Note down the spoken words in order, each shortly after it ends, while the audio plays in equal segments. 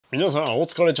皆さんお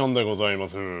疲れちゃんでございま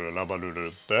す。ラバル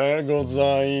ルでご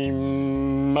ざい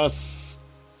ます。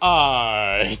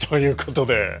ということ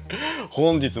で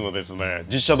本日もですね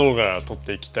実写動画撮っ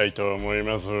ていきたいと思い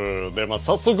ます。で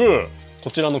早速こ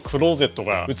ちらのクローゼット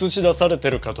が映し出され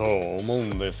てるかと思う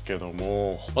んですけど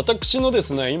も、私ので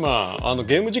すね今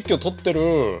ゲーム実況撮って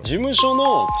る事務所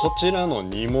のこちらの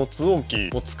荷物置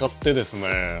きを使ってです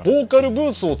ねボーカルブ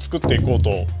ースを作っていこうと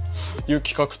いう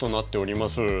企画となっておりま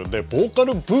す。でボーカ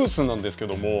ルブースなんですけ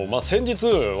ども、先日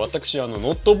私ノ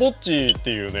ットボッチって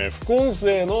いうね副音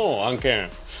声の案件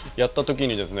やった時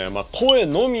にですね、声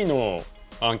のみの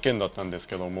案件だったんです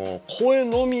けども、声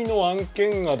のみの案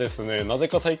件がですねなぜ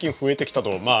か最近増えてきた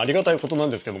と、ありがたいことなん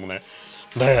ですけどもね。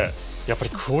でやっぱ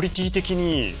りクオリティ的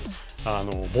にボ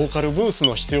ーカルブース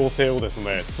の必要性をです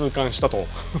ね痛感したという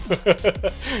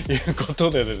こと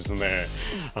でですね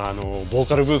ボー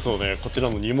カルブースをねこち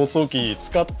らの荷物置き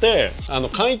使って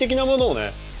簡易的なものを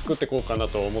ね作っていこうかな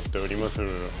と思っております。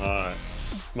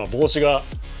帽子が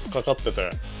かかって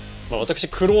て、私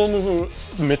クロー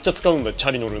ムめっちゃ使うんでチ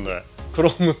ャリ乗るんでクロ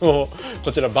ームの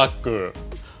こちらバッグ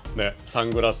ねサン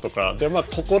グラスとかでこ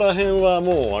こら辺は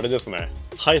もうあれですね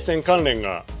配線関連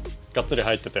ががっつり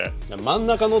入ってて、真ん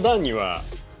中の段には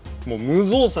もう無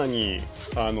造作に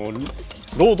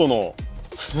ロードの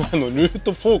ルー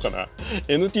ト4かな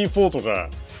NT4 とか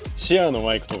シェアの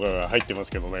マイクとかが入ってま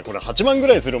すけどね、これ8万ぐ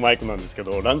らいするマイクなんですけ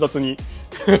ど乱雑に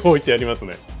置いてあります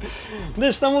ね。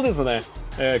で下もですね、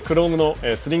クロームの、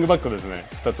スリングバッグですね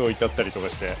2つ置いてあったりとか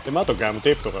して、であとガム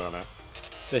テープとかかな。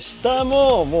で下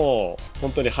ももう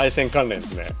本当に配線関連で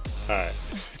すね。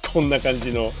こんな感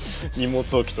じの荷物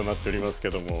置きとなっておりますけ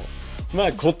ども、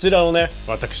こちらをね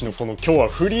私のこの今日は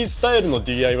フリースタイルの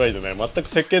DIY でね全く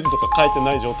設計図とか書いて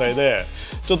ない状態で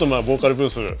ちょっとボーカルブー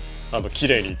ス綺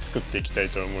麗に作っていきたい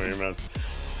と思います。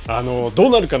どう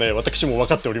なるかね私も分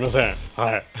かっておりません。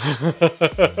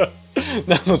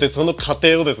なのでその過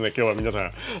程をですね今日は皆さ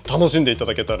ん楽しんでいた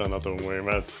だけたらなと思い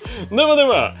ます。で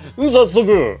は早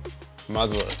速ま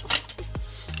ず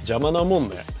邪魔なもん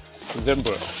ね全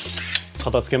部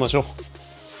片付けましょう。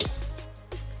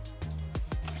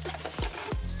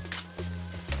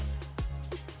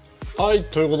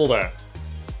ということで、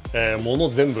物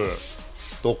全部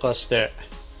どかして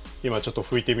今ちょっと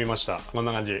拭いてみました。こん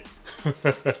な感じ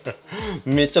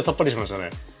めっちゃさっぱりしましたね。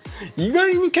意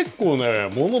外に結構ね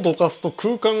物どかすと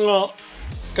空間が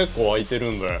結構空いて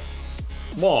るんで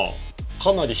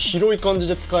かなり広い感じ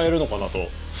で使えるのかなと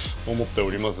思ってお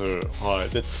ります。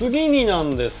で次にな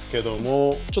んですけど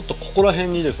もちょっとここら辺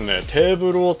にですねテー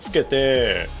ブルをつけ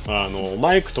て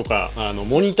マイクとか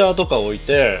モニターとかを置い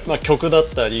て、曲だっ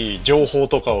たり情報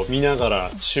とかを見なが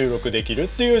ら収録できるっ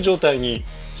ていう状態に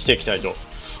していきたいと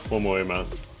思いま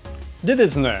す。でで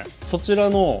すねそちら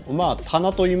の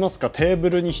棚といいますかテーブ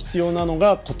ルに必要なの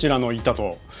がこちらの板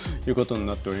ということに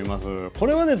なっております。こ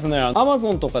れはですね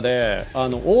Amazon とかでオ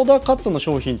ーダーカットの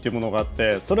商品っていうものがあっ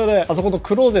て、それであそこの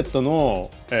クローゼットの、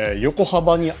横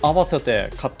幅に合わせて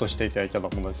カットしていただいたも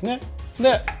のですね。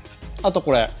であと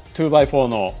これ 2x4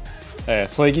 の、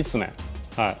添え木っすね。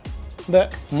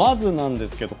でまずなんで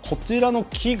すけどこちらの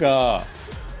木が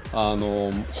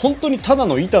本当にただ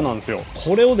の板なんですよ。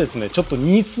これをですねちょっと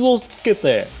ニスをつけ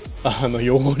て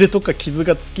汚れとか傷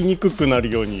がつきにくくなる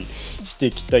ようにして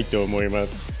いきたいと思いま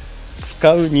す。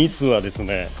使うニスはです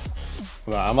ね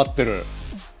余ってる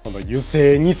この油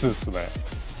性ニスですね。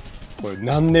これ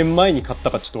何年前に買っ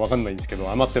たかちょっと分かんないんですけど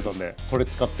余ってたんでこれ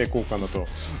使っていこうかなと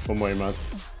思いま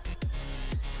す。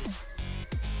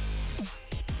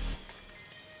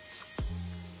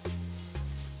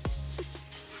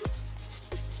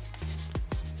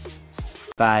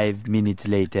5 minutes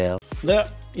later で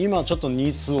今ちょっと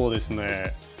ニスをです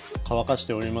ね乾かし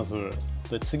ております。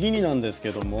で次になんですけ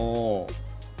ども、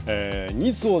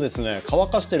ニスをですね乾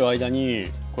かしてる間に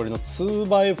これの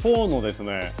 2x4 のです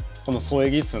ねこの添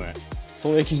え木っすね。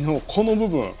添え木のこの部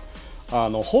分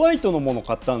ホワイトのもの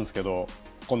買ったんですけど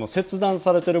この切断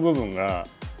されてる部分が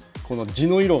この地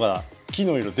の色が木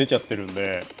の色出ちゃってるん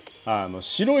で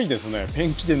白いですねペ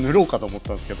ンキで塗ろうかと思っ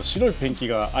たんですけど白いペンキ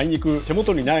があいにく手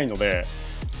元にないので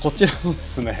こちらので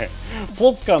すね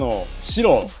ポスカの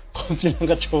白こちら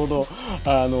がちょうど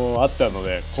あったの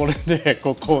でこれで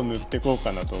ここを塗っていこう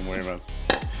かなと思います。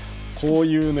こう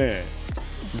いうね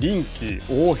臨機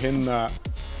応変な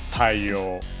対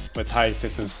応これ大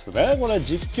切ですね。これは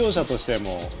実況者として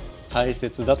も大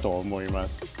切だと思いま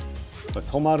す。これ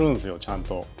染まるんですよちゃん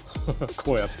と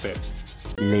こうやって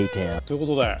later というこ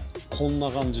とでこん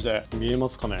な感じで見えま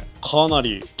すかね。かな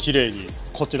り綺麗に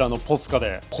こちらのポスカ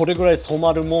でこれぐらい染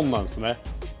まるもんなんですね。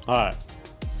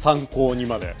参考に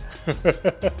まで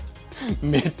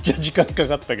めっちゃ時間か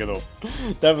かったけど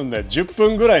多分ね10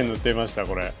分ぐらい塗ってました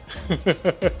これ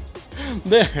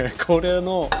でこれ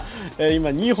の、今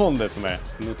2本ですね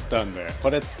塗ったんでこ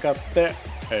れ使って、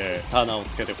棚を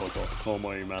つけていこうと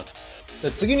思います。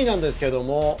で次になんですけど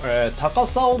も、高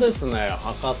さをですね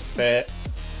測って、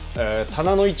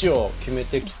棚の位置を決め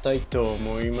ていきたいと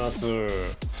思います。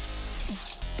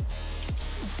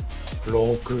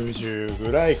60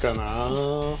ぐらいかな、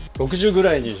60ぐ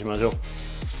らいにしましょう。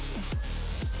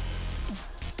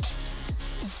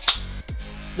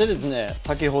でですね、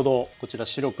先ほどこちら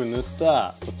白く塗っ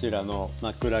たこちらの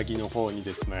枕木の方に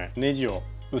ですねネジを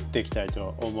打っていきたい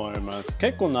と思います。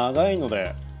結構長いの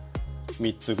で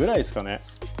3つぐらいですかね。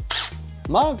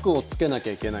マークをつけなき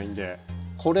ゃいけないんで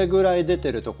これぐらい出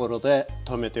てるところで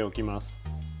止めておきます。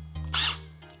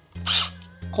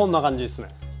こんな感じですね。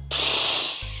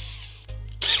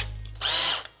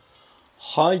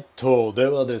はいと、で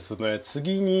はですね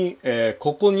次に、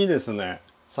ここにですね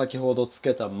先ほどつ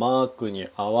けたマークに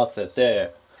合わせ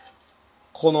て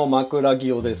この枕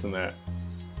木をですね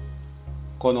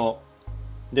この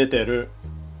出てる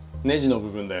ネジの部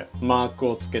分でマーク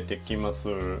をつけていきます。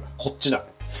こっちだ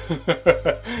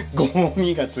ゴ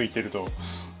ミがついてると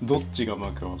どっちがマ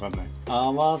ークか分かんない。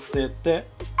合わせて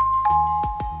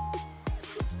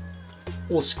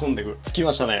押し込んでいく。つき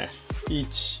ましたね。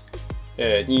1、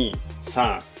2、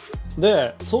3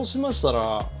で、そうしました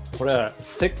らこれ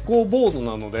石膏ボード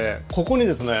なのでここに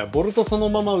ですねボルトその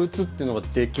まま打つっていうのが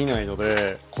できないの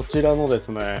でこちらのです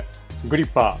ねグリ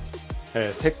ッパー、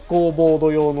石膏ボー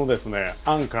ド用のですね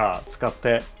アンカー使っ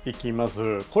ていきま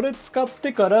す。これ使っ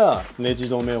てからネジ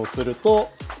止めをする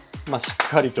と、しっ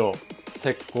かりと石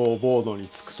膏ボードに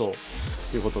つくと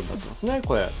いうことになってますね。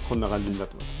これこんな感じになっ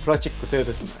てます。プラスチック製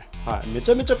ですね。はい、め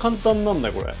ちゃめちゃ簡単なんだ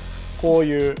よこれ。こう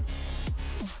いう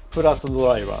プラスド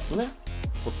ライバーですね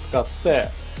を使って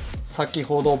先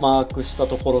ほどマークした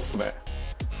ところですね。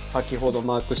先ほど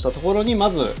マークしたところにま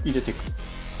ず入れていく。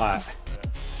はい、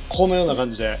このような感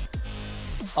じで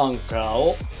アンカー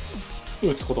を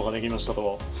打つことができました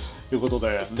ということ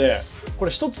で、こ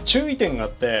れ一つ注意点があ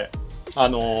って、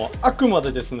あくま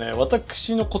でですね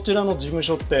私のこちらの事務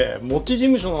所って持ち事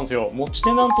務所なんですよ。持ち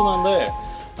テナントなんで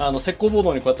石膏ボー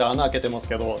ドにこうやって穴開けてます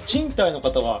けど、賃貸の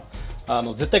方は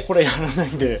絶対これやらない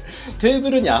でテー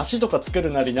ブルに足とかつけ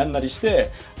るなりなんなりして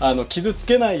傷つ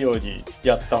けないように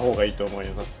やった方がいいと思い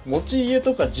ます。持ち家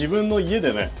とか自分の家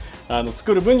でね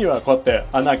作る分にはこうやって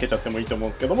穴開けちゃってもいいと思う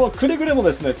んですけども、くれぐれも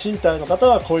ですね賃貸の方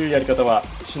はこういうやり方は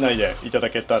しないでいただ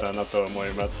けたらなと思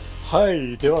います。は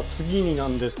い、では次にな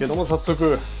んですけども早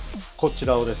速こち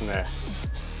らをですね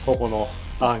ここの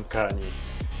アンカーに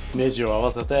ネジを合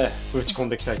わせて打ち込ん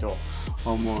でいきたいと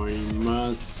思い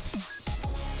ます。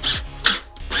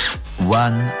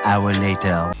One hour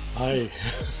later. はい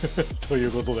とい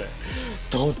うことで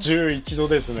途中一度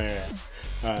ですね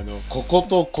ここ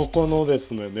とここので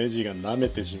すねネジが舐め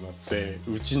てしまって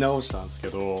打ち直したんですけ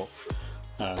ど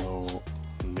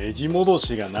ネジ戻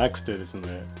しがなくてです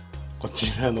ねこ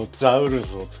ちらのザウル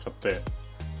スを使って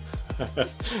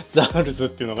ザウルスっ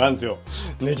ていうのがあるんですよ。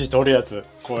ネジ取るやつ、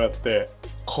こうやって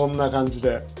こんな感じ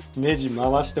でネジ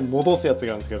回して戻すやつ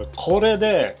があるんですけど、これ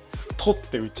で取っ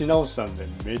て打ち直したんで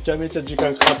めちゃめちゃ時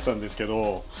間かかったんですけ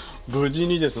ど、無事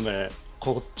にですね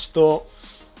こっちと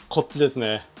こっちです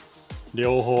ね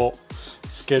両方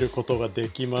つけることがで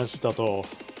きましたと。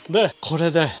でこ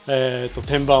れで、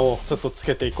天板をちょっとつ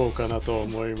けていこうかなと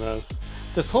思います。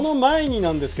でその前に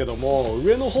なんですけども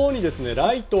上の方にですね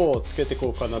ライトをつけてい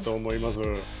こうかなと思います。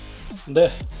で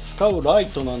使うライ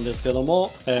トなんですけど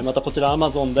も、またこちら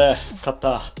Amazon で買っ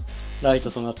たライ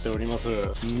トとなっております。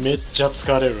めっちゃ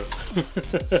疲れる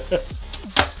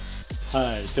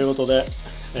はいということで、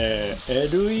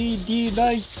LED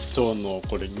ライトの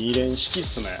これ2連式で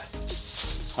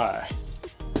すね。はい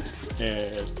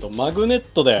マグネッ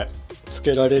トでつ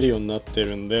けられるようになって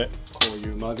るんで、こう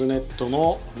いうマグネット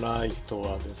のライト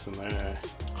はですね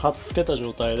はっつけた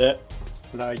状態で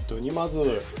ライトにま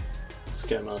ずつ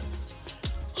けます。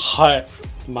はい、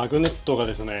マグネットが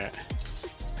ですね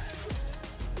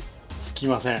つき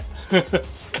ません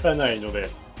つかないので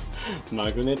マ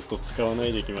グネット使わな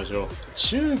いでいきましょう。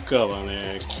中華は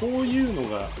ねこういうの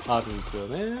があるんですよ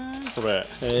ね。これ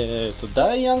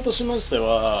代案としまして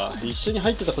は一緒に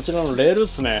入ってたこちらのレールで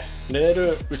すね。レー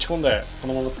ル打ち込んでこ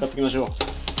のまま使っていきましょう。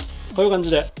こういう感じ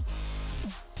で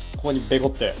ここにベコ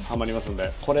ってはまりますの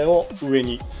で、これを上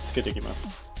につけていきま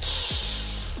す。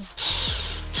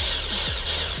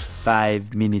5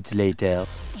 minutes later.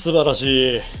 素晴ら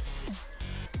しい。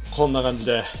こんな感じ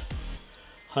で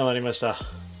はまりました。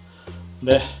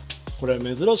でこれ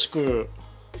珍しく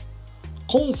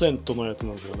コンセントのやつな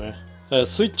んですよね。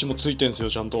スイッチもついてんですよ、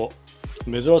ちゃんと。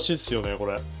珍しいっすよねこ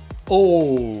れ。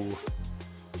おお、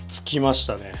つきまし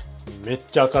たね。めっ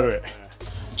ちゃ明る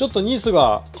い。ちょっとニース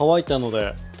が乾いたの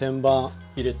で天板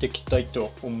入れていきたい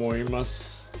と思いま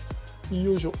す。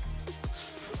よいしょ。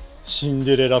シン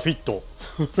デレラフィット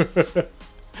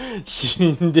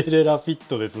シンデレラフィッ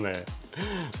トですね。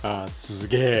あー、す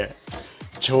げえ、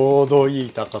ちょうどいい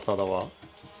高さだわ。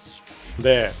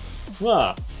でま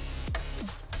あ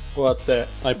こうやって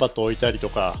iPad 置いたりと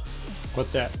か、こ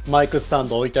うやってマイクスタン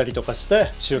ド置いたりとかして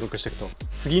収録していくと、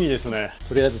次にですね、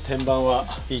とりあえず天板は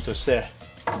いいとして、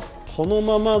この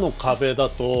ままの壁だ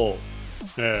と、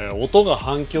音が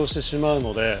反響してしまう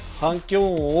ので、反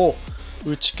響音を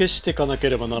打ち消していかなけ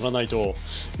ればならないと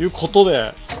いうこと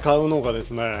で使うのがで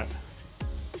すね、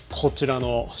こちら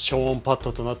の消音パッ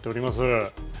ドとなっております。こ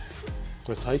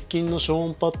れ最近の消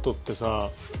音パッドってさ、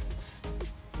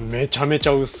めちゃめち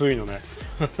ゃ薄いのね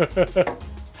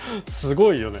す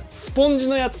ごいよね。スポンジ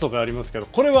のやつとかありますけど、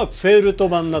これはフェルト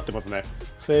版になってますね。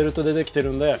フェルトでできて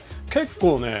るんで、結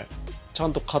構ねちゃ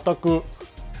んと硬く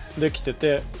できて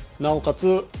て、なおか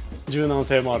つ柔軟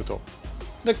性もあると。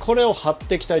でこれを貼っ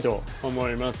ていきたいと思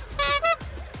います。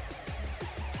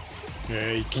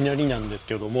いきなりなんです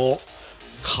けども、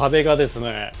壁がです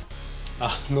ね、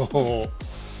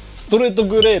ストレート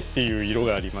グレーっていう色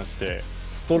がありまして、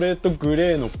ストレートグ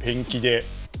レーのペンキで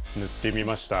塗ってみ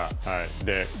ました。はい、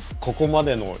でここま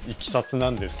でのいきさつな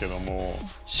んですけども、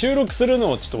収録する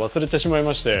のをちょっと忘れてしまい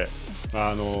まして、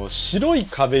白い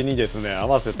壁にですね合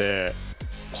わせて、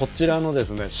こちらのです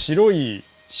ね白い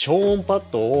消音パッ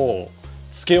ドを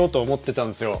つけようと思ってたん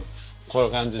ですよ。こうい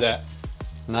う感じで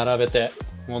並べて、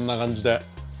こんな感じで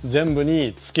全部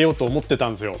につけようと思ってた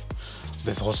んですよ。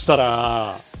でそした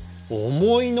ら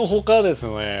思いのほかです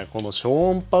ね、この消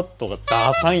音パッドが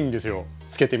ダサいんですよ、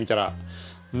つけてみたら。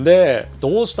で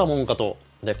どうしたもんかと。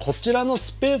でこちらの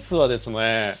スペースはです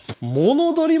ね、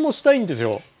物撮りもしたいんです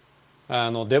よ、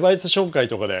デバイス紹介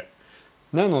とかで。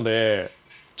なので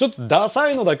ちょっとダサ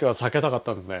いのだけは避けたかっ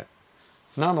たんですね。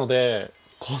なので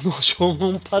この消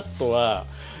音パッドは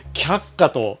却下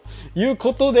という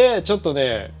ことで、ちょっと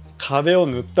ね壁を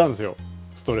塗ったんですよ、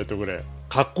ストレートグレー。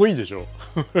かっこいいでしょ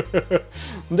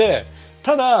で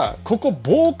ただここ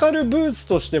ボーカルブース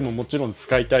としてももちろん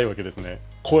使いたいわけですね。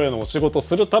声のお仕事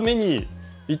するために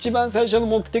一番最初の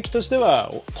目的として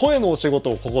は声のお仕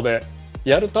事をここで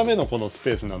やるためのこのス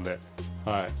ペースなんで、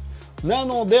はい、な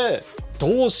ので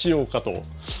どうしようかと考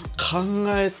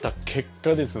えた結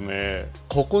果ですね、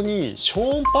ここに消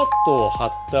音パッドを貼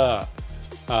った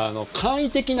簡易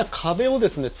的な壁をで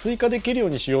すね追加できるよう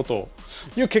にしようと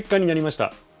いう結果になりまし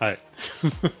た。はい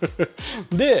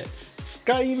で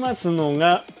使いますの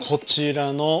がこち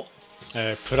らの、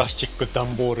プラスチックダ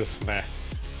ンボールですね。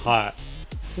は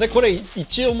い、でこれ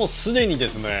一応もうすでにで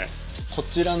すね、こ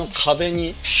ちらの壁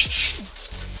に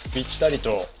ぴったり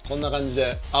とこんな感じ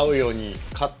で合うように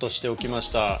カットしておきまし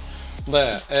た。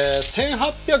で、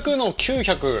1800の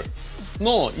900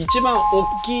の一番大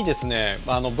きいですね、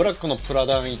ブラックのプラ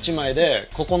ダン1枚で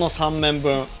ここの3面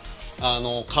分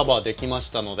カバーできま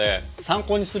したので、参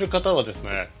考にする方はです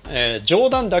ね、上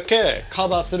段だけカ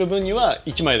バーする分には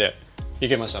1枚でい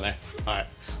けましたね。はい、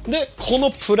でこの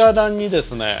プラダンにで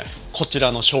すね、こち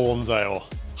らの消音材を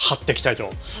貼っていきたいと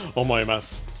思いま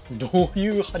す。どう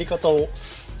いう貼り方を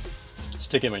し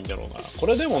ていけばいいんだろうな。こ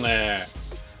れでもね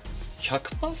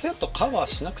 100% カバー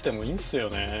しなくてもいいんす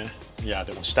よね。いや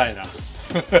でもしたいな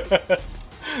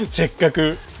せっか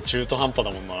く中途半端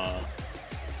だもんな。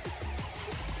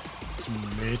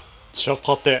めっちゃ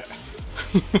硬い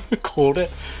こ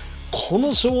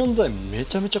の消音材め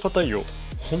ちゃめちゃ硬いよ。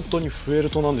本当にフェル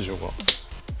トなんでしょうか、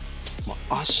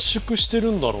圧縮して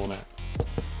るんだろうね。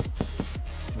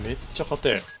めっちゃ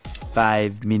硬い。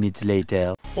5 minutes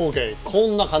later. OK、 こ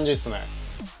んな感じですね。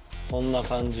こんな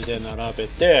感じで並べ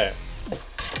て、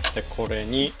でこれ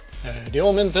に、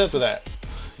両面テープで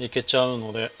いけちゃう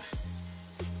ので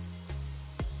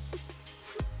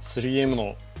 3M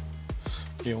の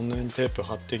両面テープ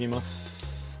貼っていきま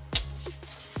す。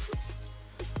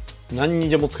何に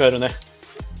でも使えるね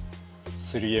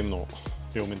 3M の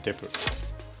両面テープ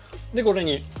で、これ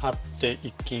に貼って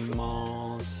いき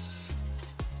ます。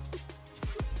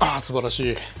素晴ら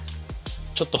しい。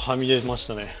ちょっとはみ出まし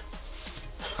たね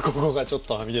ここがちょっ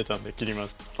とはみ出たんで切りま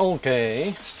す。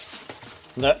 OK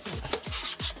で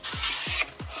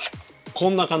こ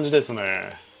んな感じですね。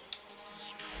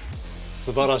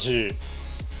素晴らしい。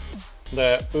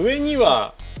で上に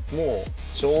はも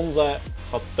う消音材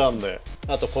貼ったんで、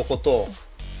あとここと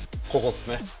ここです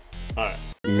ね。は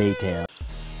い、 Later.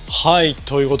 はい、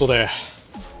ということで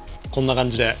こんな感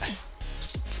じで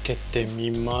つけて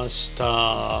みまし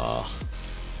た。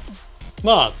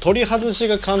まあ取り外し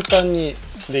が簡単に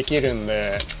できるん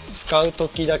で、使う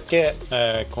時だけ、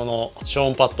この消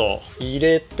音パッドを入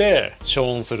れて消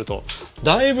音すると、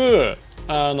だいぶ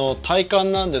体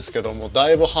感なんですけども、だ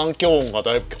いぶ反響音が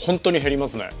本当に減りま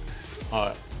すね。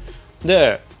はい、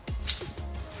で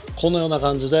このような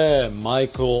感じでマイ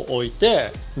クを置い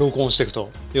て録音していくと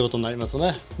いうことになります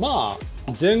ね。ま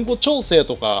あ前後調整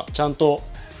とかちゃんと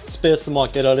スペースも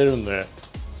空けられるんで、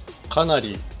かな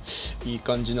りいい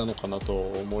感じなのかなと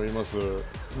思います。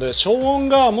で消音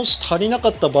がもし足りなか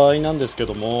った場合なんですけ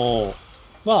ども、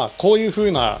まあこういう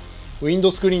風なウィンド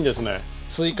ウスクリーンですね、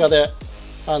追加で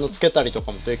つけたりと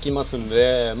かもできますん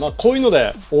で、まあこういうの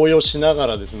で応用しなが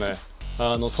らですね、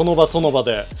その場その場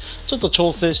でちょっと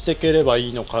調整していければ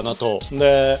いいのかなと。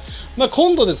で、まあ、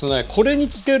今度ですね、これに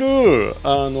つける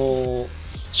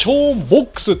消音ボッ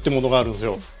クスってものがあるんです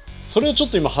よ。それをちょっ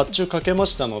と今発注かけま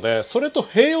したので、それと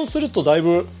併用するとだい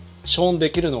ぶ消音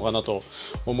できるのかなと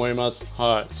思います。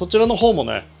はい、そちらの方も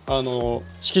ね、引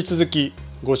き続き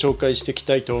ご紹介していき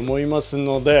たいと思います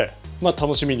ので、まあ、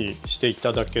楽しみにしてい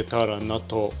ただけたらな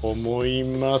と思い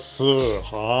ます。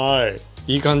は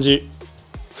い、いい感じ。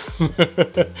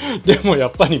でもや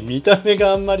っぱり見た目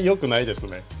があんまり良くないです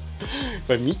ね。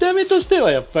これ見た目として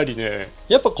はやっぱりね、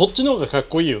やっぱこっちの方がかっ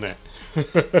こいいよね。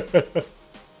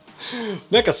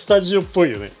なんかスタジオっぽ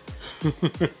いよね。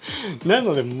な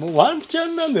のでもうワンチャ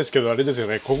ンなんですけど、あれですよ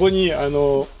ね、ここに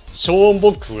消音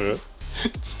ボックス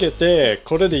つけて、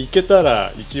これでいけた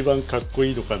ら一番かっこ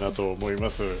いいのかなと思い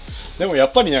ます。でもや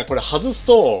っぱりね、これ外す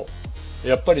と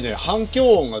やっぱりね、反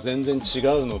響音が全然違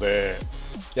うので、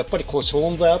やっぱりこう消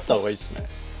音材あった方がいいですね。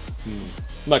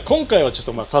まあ今回はちょっ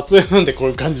とまあ撮影なんでこう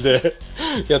いう感じで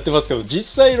やってますけど、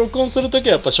実際録音するとき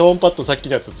はやっぱ消音パッドさっき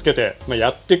のやつつけて、まあ、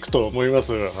やっていくと思いま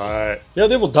す。はい。いや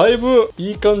でもだいぶ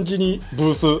いい感じにブ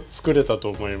ース作れたと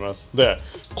思います。で、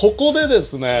ここでで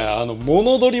すね、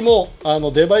物撮りも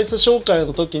デバイス紹介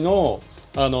の時の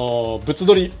物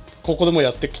撮り、ここでも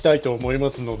やっていきたいと思いま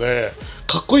すので、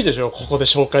かっこいいでしょ、ここで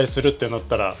紹介するってなっ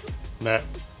たらね、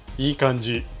いい感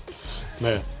じ。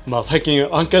ね、まあ最近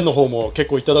案件の方も結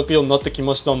構いただくようになってき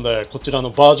ましたんで、こちらの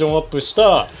バージョンアップし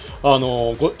た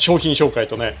商品紹介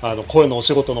とね、声のお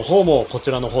仕事の方もこ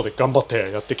ちらの方で頑張って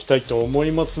やっていきたいと思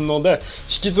いますので、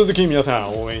引き続き皆さ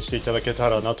ん応援していただけた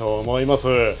らなと思います。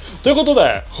ということ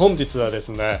で本日はです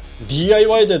ね、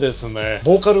 DIY でですね、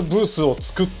ボーカルブースを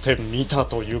作ってみた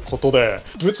ということで、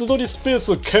物撮りスペー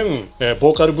ス兼、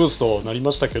ボーカルブースとなり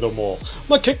ましたけども、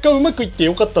まあ結果うまくいって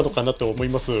よかったのかなと思い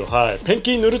ます。はい、ペン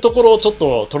キ塗るところをちょっ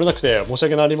と取れなくて申し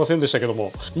訳ありませんでしたけど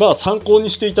も、まあ参考に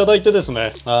していただいてです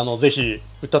ね、ぜひ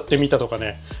歌ってみたとか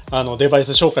ね、デバイ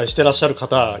ス紹介してらっしゃる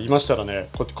方いましたらね、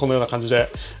このような感じで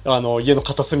家の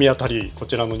片隅あたり、こ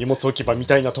ちらの荷物置き場み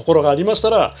たいなところがありました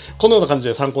ら、このような感じ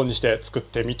で参考にして作っ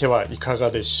てみてはいか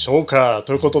がでしょうか。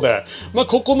ということで、まあ、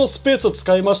ここのスペースを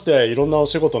使いましていろんなお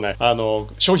仕事ね、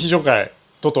商品紹介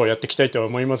等々やっていきたいと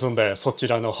思いますので、そち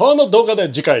らの方の動画で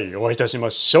次回お会いいたしま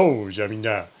しょう。じゃあみん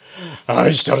な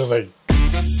愛してるぜ。